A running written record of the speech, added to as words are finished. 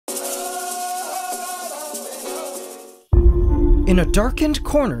In a darkened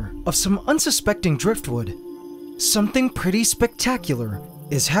corner of some unsuspecting driftwood, something pretty spectacular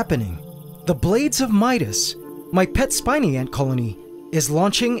is happening. The Blades of Midas, my pet spiny ant colony, is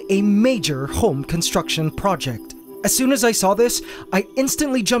launching a major home construction project. As soon as I saw this, I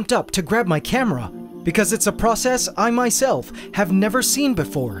instantly jumped up to grab my camera, because it's a process I myself have never seen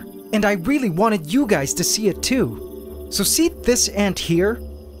before, and I really wanted you guys to see it too. So see this ant here?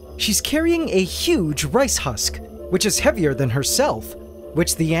 She's carrying a huge rice husk, which is heavier than herself,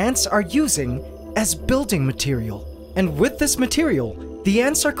 which the ants are using as building material. And with this material, the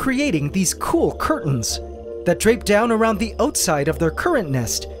ants are creating these cool curtains that drape down around the outside of their current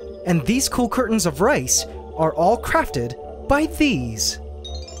nest, and these cool curtains of rice are all crafted by these,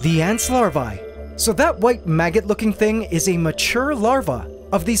 the ants larvae. So that white maggot-looking thing is a mature larva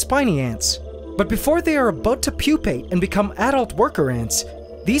of these spiny ants. But before they are about to pupate and become adult worker ants,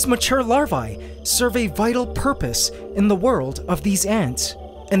 these mature larvae serve a vital purpose in the world of these ants,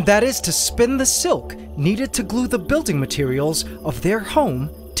 and that is to spin the silk needed to glue the building materials of their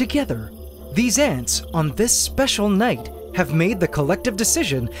home together. These ants, on this special night, have made the collective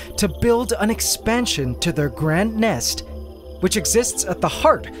decision to build an expansion to their grand nest, which exists at the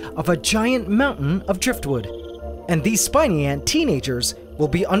heart of a giant mountain of driftwood. And these spiny ant teenagers will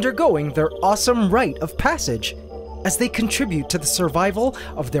be undergoing their awesome rite of passage as they contribute to the survival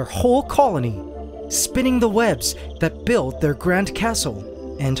of their whole colony, spinning the webs that build their grand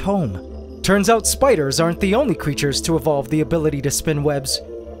castle and home. Turns out spiders aren't the only creatures to evolve the ability to spin webs,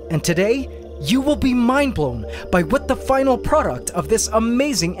 and today you will be mind blown by what the final product of this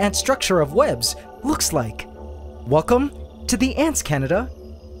amazing ant structure of webs looks like. Welcome to the AntsCanada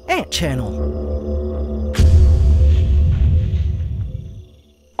Ant Channel.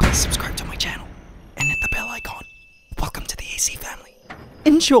 Please subscribe to my channel and hit the bell icon. Welcome to the AC family.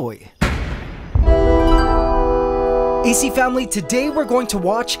 Enjoy! AC family, today we're going to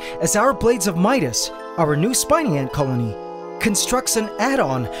watch as our Blades of Midas, our new spiny ant colony, constructs an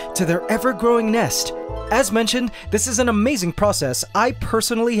add-on to their ever-growing nest. As mentioned, this is an amazing process I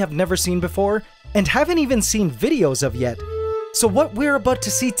personally have never seen before and haven't even seen videos of yet. So what we're about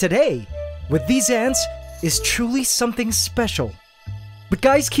to see today with these ants is truly something special. But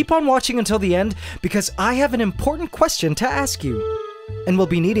guys, keep on watching until the end because I have an important question to ask you, and we'll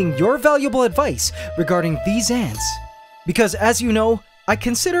be needing your valuable advice regarding these ants. Because as you know, I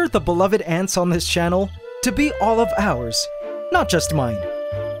consider the beloved ants on this channel to be all of ours, not just mine.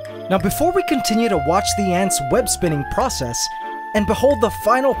 Now before we continue to watch the ants' web spinning process and behold the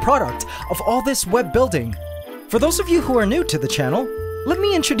final product of all this web building, for those of you who are new to the channel, let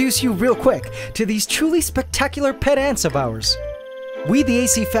me introduce you real quick to these truly spectacular pet ants of ours. We, the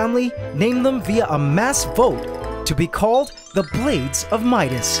AC family, named them via a mass vote to be called the Blades of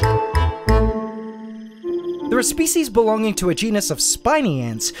Midas. They're a species belonging to a genus of spiny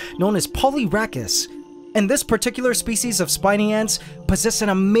ants known as Polyrachis, and this particular species of spiny ants possess an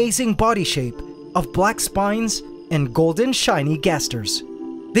amazing body shape of black spines and golden shiny gasters.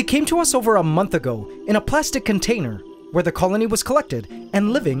 They came to us over a month ago in a plastic container where the colony was collected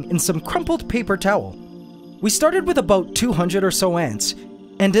and living in some crumpled paper towel. We started with about 200 or so ants,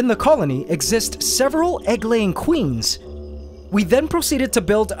 and in the colony exist several egg-laying queens. We then proceeded to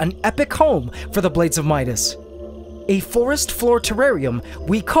build an epic home for the Blades of Midas, a forest floor terrarium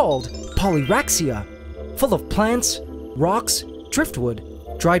we called Polyrachia, full of plants, rocks, driftwood,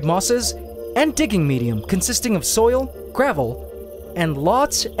 dried mosses, and digging medium consisting of soil, gravel, and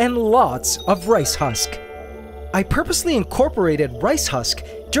lots of rice husk. I purposely incorporated rice husk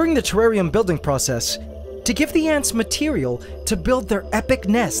during the terrarium building process to give the ants material to build their epic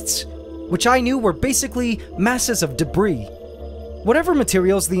nests, which I knew were basically masses of debris. Whatever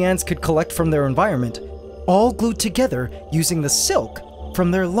materials the ants could collect from their environment, all glued together using the silk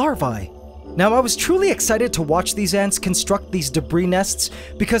from their larvae. Now I was truly excited to watch these ants construct these debris nests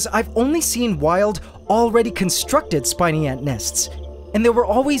because I've only seen wild, already constructed spiny ant nests, and there were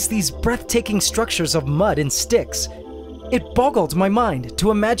always these breathtaking structures of mud and sticks. It boggled my mind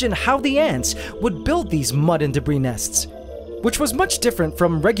to imagine how the ants would build these mud and debris nests, which was much different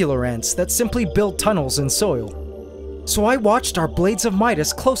from regular ants that simply build tunnels in soil. So I watched our Blades of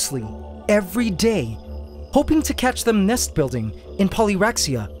Midas closely, every day, hoping to catch them nest building in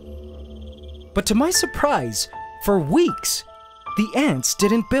Polyrachia. But to my surprise, for weeks, the ants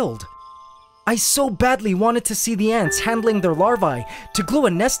didn't build. I so badly wanted to see the ants handling their larvae to glue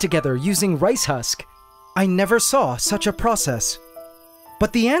a nest together using rice husk. I never saw such a process.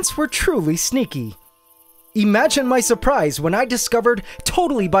 But the ants were truly sneaky. Imagine my surprise when I discovered,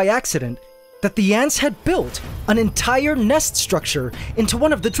 totally by accident, that the ants had built an entire nest structure into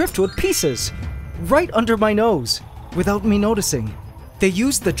one of the driftwood pieces, right under my nose. without me noticing. They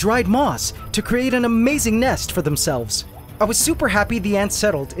used the dried moss to create an amazing nest for themselves. I was super happy the ants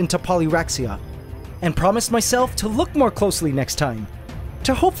settled into Polyraxia, and promised myself to look more closely next time,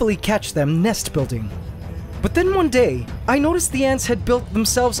 to hopefully catch them nest building. But then one day, I noticed the ants had built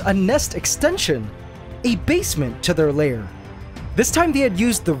themselves a nest extension, a basement to their lair. This time they had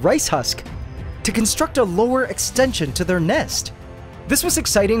used the rice husk to construct a lower extension to their nest. This was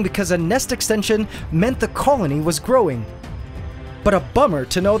exciting because a nest extension meant the colony was growing. But a bummer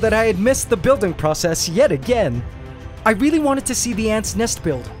to know that I had missed the building process yet again. I really wanted to see the ants nest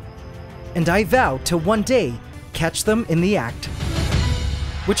build, and I vowed to one day catch them in the act.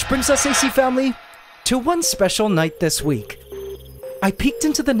 Which brings us, AC family, to one special night this week. I peeked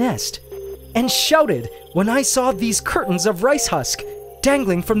into the nest and shouted when I saw these curtains of rice husk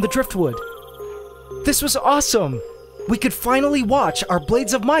dangling from the driftwood. This was awesome! We could finally watch our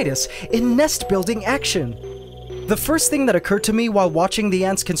Blades of Midas in nest building action. The first thing that occurred to me while watching the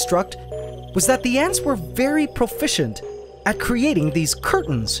ants construct was that the ants were very proficient at creating these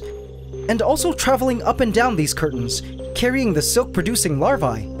curtains, and also traveling up and down these curtains, carrying the silk-producing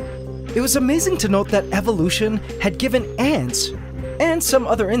larvae. It was amazing to note that evolution had given ants, and some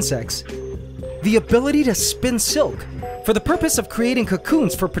other insects, the ability to spin silk for the purpose of creating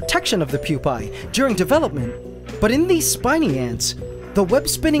cocoons for protection of the pupae during development. But in these spiny ants, the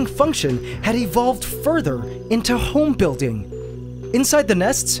web-spinning function had evolved further into home building. Inside the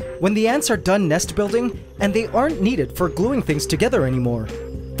nests, when the ants are done nest building and they aren't needed for gluing things together anymore,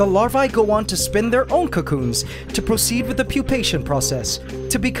 the larvae go on to spin their own cocoons to proceed with the pupation process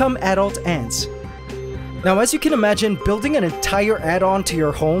to become adult ants. Now, as you can imagine, building an entire add-on to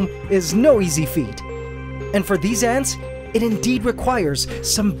your home is no easy feat. And for these ants, it indeed requires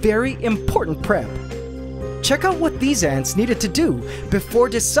some very important prep. Check out what these ants needed to do before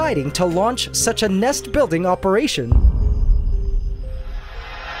deciding to launch such a nest-building operation.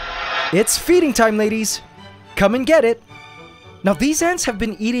 It's feeding time, ladies! Come and get it! Now, these ants have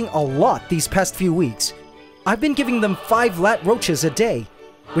been eating a lot these past few weeks. I've been giving them 5 lat roaches a day,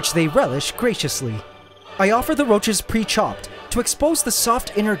 which they relish graciously. I offer the roaches pre-chopped to expose the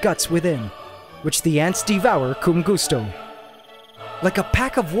soft inner guts within, which the ants devour cum gusto. Like a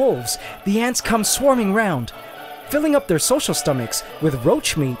pack of wolves, the ants come swarming round, filling up their social stomachs with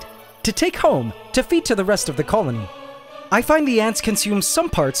roach meat to take home to feed to the rest of the colony. I find the ants consume some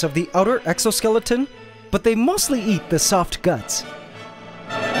parts of the outer exoskeleton, but they mostly eat the soft guts.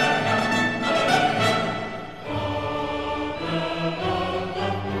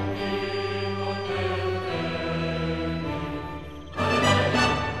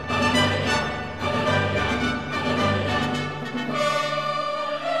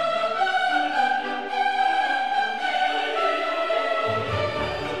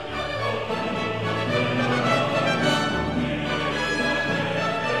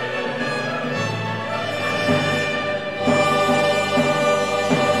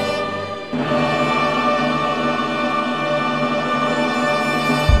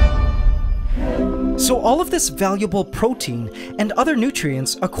 So all of this valuable protein and other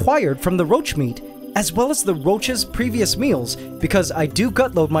nutrients acquired from the roach meat, as well as the roaches' previous meals, because I do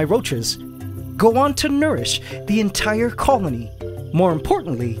gut load my roaches, go on to nourish the entire colony. More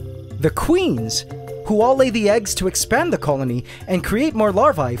importantly, the queens, who all lay the eggs to expand the colony and create more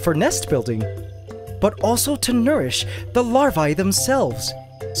larvae for nest building, but also to nourish the larvae themselves,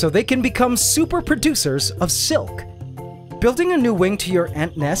 so they can become super producers of silk. Building a new wing to your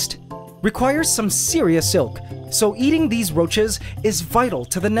ant nest requires some serious silk, so eating these roaches is vital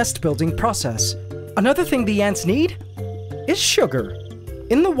to the nest building process. Another thing the ants need is sugar.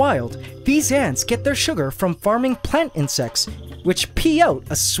 In the wild, these ants get their sugar from farming plant insects, which pee out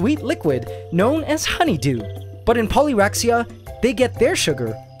a sweet liquid known as honeydew. But in Polyraxia, they get their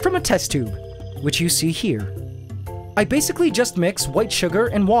sugar from a test tube, which you see here. I basically just mix white sugar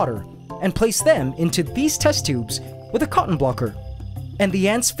and water and place them into these test tubes with a cotton blocker, and the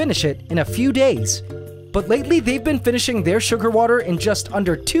ants finish it in a few days. But lately they've been finishing their sugar water in just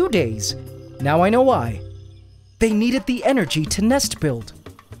under 2 days. Now I know why. They needed the energy to nest build.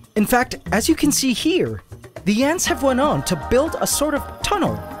 In fact, as you can see here, the ants have went on to build a sort of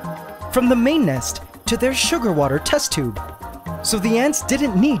tunnel from the main nest to their sugar water test tube. So the ants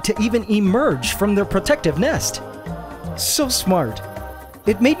didn't need to even emerge from their protective nest. So smart.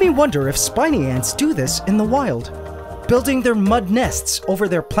 It made me wonder if spiny ants do this in the wild, building their mud nests over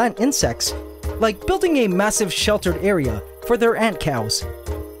their plant insects, like building a massive sheltered area for their ant cows.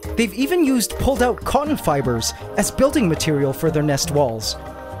 They've even used pulled out cotton fibers as building material for their nest walls.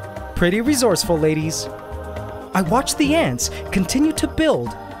 Pretty resourceful, ladies. I watched the ants continue to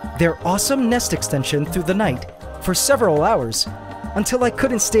build their awesome nest extension through the night, for several hours until I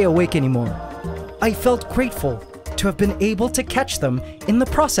couldn't stay awake anymore. I felt grateful to have been able to catch them in the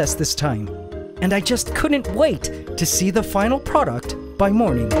process this time, and I just couldn't wait to see the final product by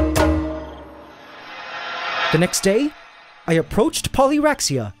morning. The next day, I approached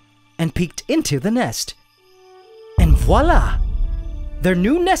Polyrexia and peeked into the nest. And voila! Their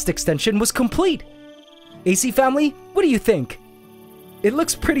new nest extension was complete. AC family, what do you think? It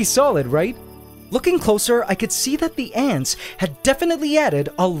looks pretty solid, right? Looking closer, I could see that the ants had definitely added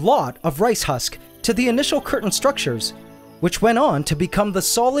a lot of rice husk to the initial curtain structures, which went on to become the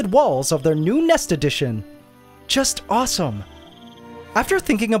solid walls of their new nest addition. Just awesome. After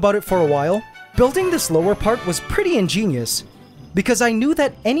thinking about it for a while, building this lower part was pretty ingenious, because I knew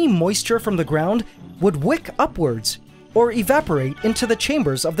that any moisture from the ground would wick upwards or evaporate into the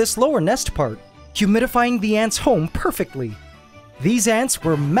chambers of this lower nest part, humidifying the ants' home perfectly. These ants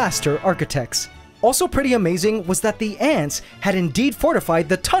were master architects. Also pretty amazing was that the ants had indeed fortified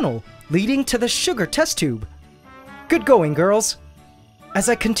the tunnel leading to the sugar test tube. Good going, girls! As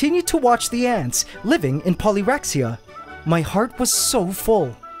I continued to watch the ants living in Polyrexia, my heart was so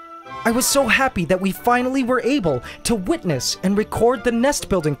full. I was so happy that we finally were able to witness and record the nest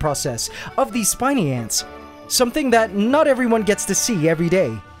building process of these spiny ants, something that not everyone gets to see every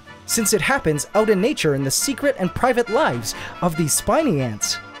day, since it happens out in nature in the secret and private lives of these spiny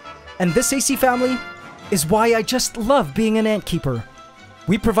ants. And this, AC family, is why I just love being an ant keeper.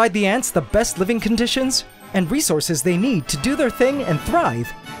 We provide the ants the best living conditions and resources they need to do their thing and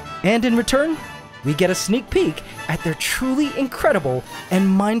thrive, and in return, we get a sneak peek at their truly incredible and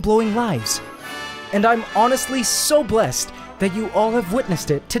mind-blowing lives. And I'm honestly so blessed that you all have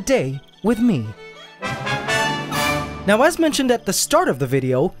witnessed it today with me. Now, as mentioned at the start of the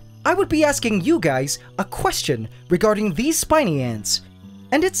video, I would be asking you guys a question regarding these spiny ants,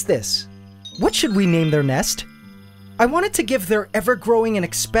 and it's this: what should we name their nest? I wanted to give their ever-growing and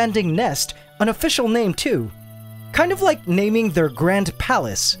expanding nest an official name too, kind of like naming their grand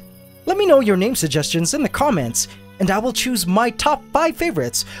palace. Let me know your name suggestions in the comments, and I will choose my top 5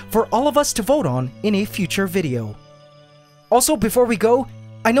 favorites for all of us to vote on in a future video. Also, before we go,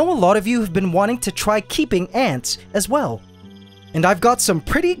 I know a lot of you have been wanting to try keeping ants as well, and I've got some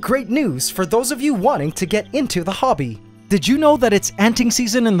pretty great news for those of you wanting to get into the hobby. Did you know that it's anting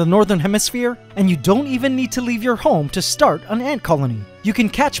season in the Northern Hemisphere, and you don't even need to leave your home to start an ant colony? You can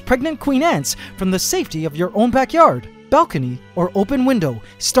catch pregnant queen ants from the safety of your own backyard, balcony, or open window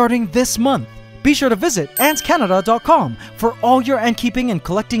starting this month. Be sure to visit AntsCanada.com for all your ant keeping and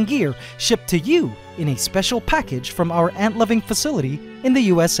collecting gear shipped to you in a special package from our ant-loving facility in the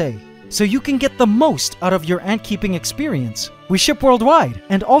USA, so you can get the most out of your ant keeping experience. We ship worldwide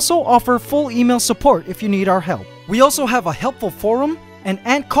and also offer full email support if you need our help. We also have a helpful forum and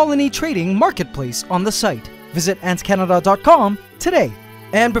ant colony trading marketplace on the site. Visit AntsCanada.com today.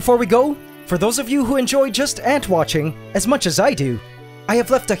 And before we go, for those of you who enjoy just ant watching as much as I do, I have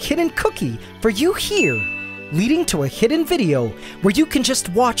left a hidden cookie for you here, leading to a hidden video where you can just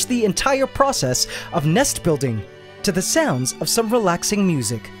watch the entire process of nest building to the sounds of some relaxing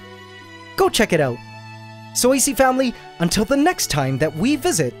music. Go check it out. So AC family, until the next time that we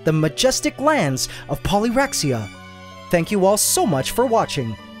visit the majestic lands of Polyrexia, thank you all so much for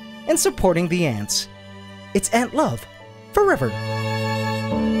watching and supporting the ants. It's ant love forever.